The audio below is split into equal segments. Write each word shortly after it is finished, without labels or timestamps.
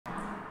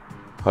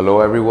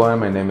Hello everyone,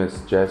 my name is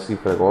Jesse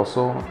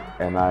Fregozo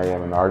and I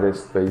am an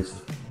artist based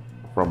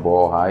from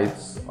Boyle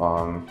Heights.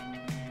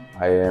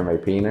 I am a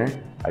painter.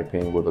 I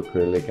paint with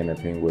acrylic and I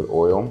paint with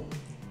oil,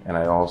 and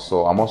I'm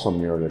also a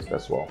muralist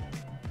as well.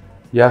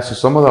 Yeah, so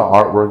some of the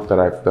artwork that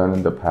I've done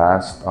in the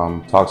past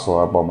talks a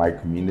lot about my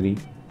community,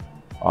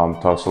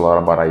 talks a lot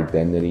about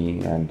identity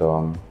and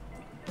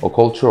a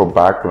cultural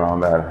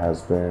background that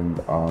has been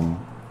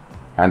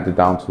handed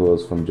down to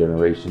us from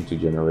generation to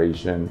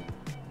generation,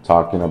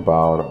 talking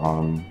about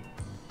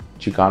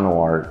Chicano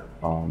art,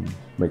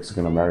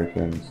 Mexican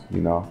Americans,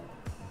 you know.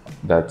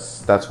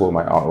 That's what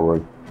my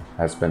artwork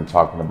has been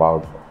talking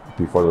about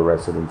before the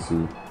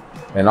residency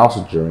and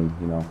also during,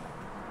 you know.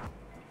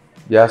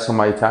 Yeah, so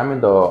my time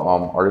in the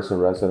artist in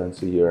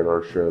residency here at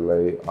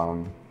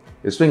LA,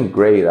 it's been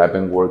great. I've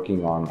been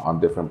working on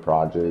different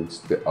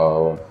projects,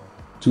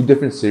 two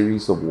different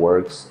series of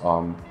works.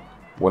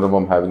 One of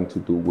them having to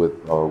do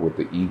with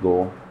the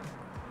ego,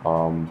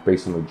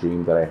 based on a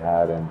dream that I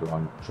had, and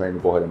I'm trying to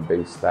go ahead and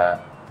base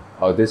that.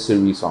 This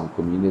series on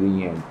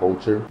community and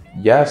culture.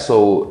 Yeah,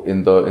 so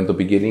in the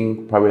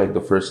beginning, probably like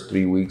the first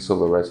 3 weeks of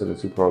the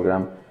residency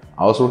program,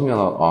 I was working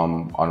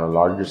on a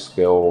larger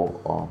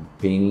scale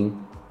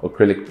painting,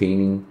 acrylic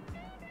painting.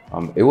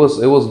 It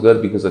was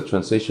good because the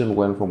transition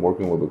went from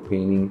working with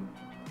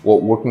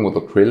working with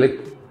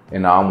acrylic,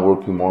 and now I'm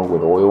working more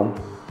with oil.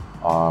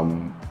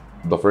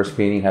 The first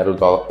painting had a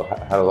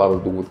lot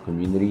to do with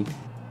community.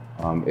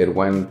 It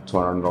went to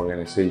an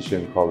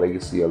organization called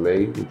Legacy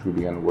LA, which we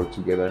began to work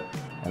together,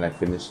 and I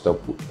finished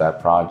up with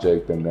that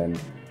project. And then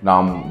now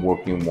I'm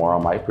working more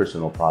on my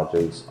personal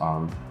projects.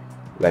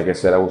 Like I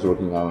said,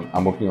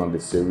 I'm working on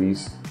this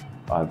series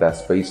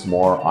that's based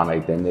more on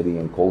identity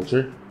and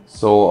culture.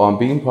 So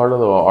being part of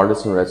the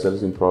Artist in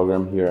Residency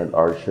program here at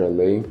Archer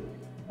LA,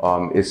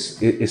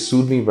 it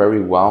suited me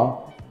very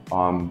well.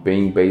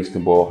 Being based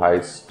in Boyle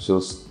Heights,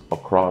 just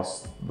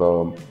across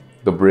the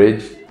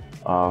bridge.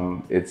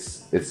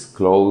 It's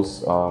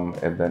close,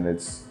 and then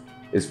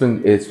it's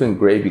been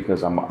great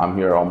because I'm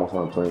here almost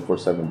on a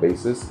 24/7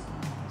 basis.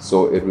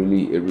 So it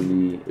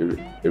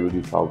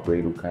really felt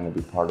great to kind of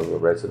be part of the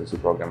residency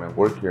program and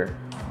work here.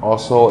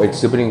 Also,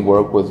 exhibiting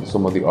work with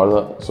some of the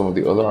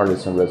other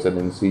artists in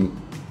residency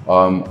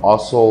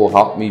also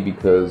helped me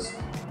because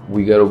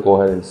we get to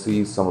go ahead and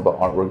see some of the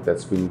artwork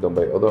that's being done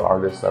by other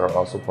artists that are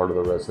also part of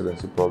the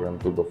residency program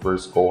through the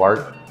first cohort,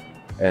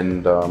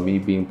 and me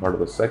being part of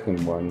the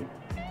second one.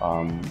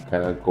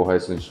 Kind of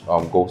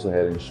goes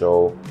ahead and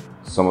show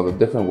some of the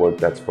different work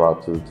that's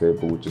brought to the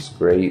table, which is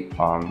great.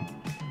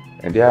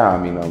 And yeah, I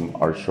mean,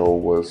 our show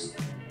was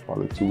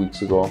probably 2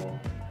 weeks ago.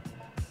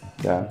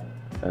 Yeah,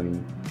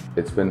 and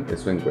it's been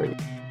great.